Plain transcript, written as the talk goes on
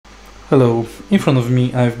Hello, in front of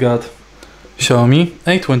me I've got Xiaomi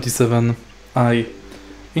A27i.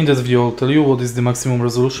 In this video I'll tell you what is the maximum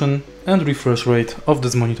resolution and refresh rate of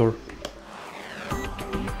this monitor.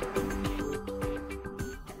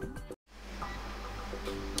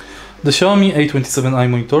 The Xiaomi A27i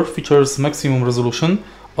monitor features maximum resolution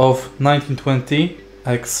of 1920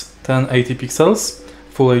 x 1080 pixels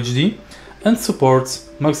Full HD and supports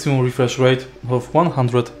maximum refresh rate of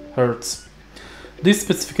 100 Hz. These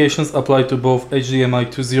specifications apply to both HDMI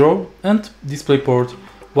 2.0 and DisplayPort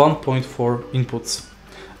 1.4 inputs,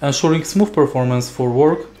 ensuring smooth performance for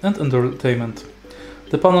work and entertainment.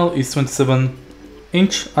 The panel is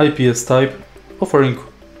 27-inch IPS type, offering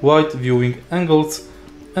wide viewing angles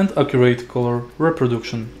and accurate color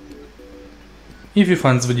reproduction. If you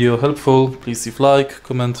find this video helpful, please leave a like,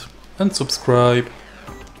 comment and subscribe.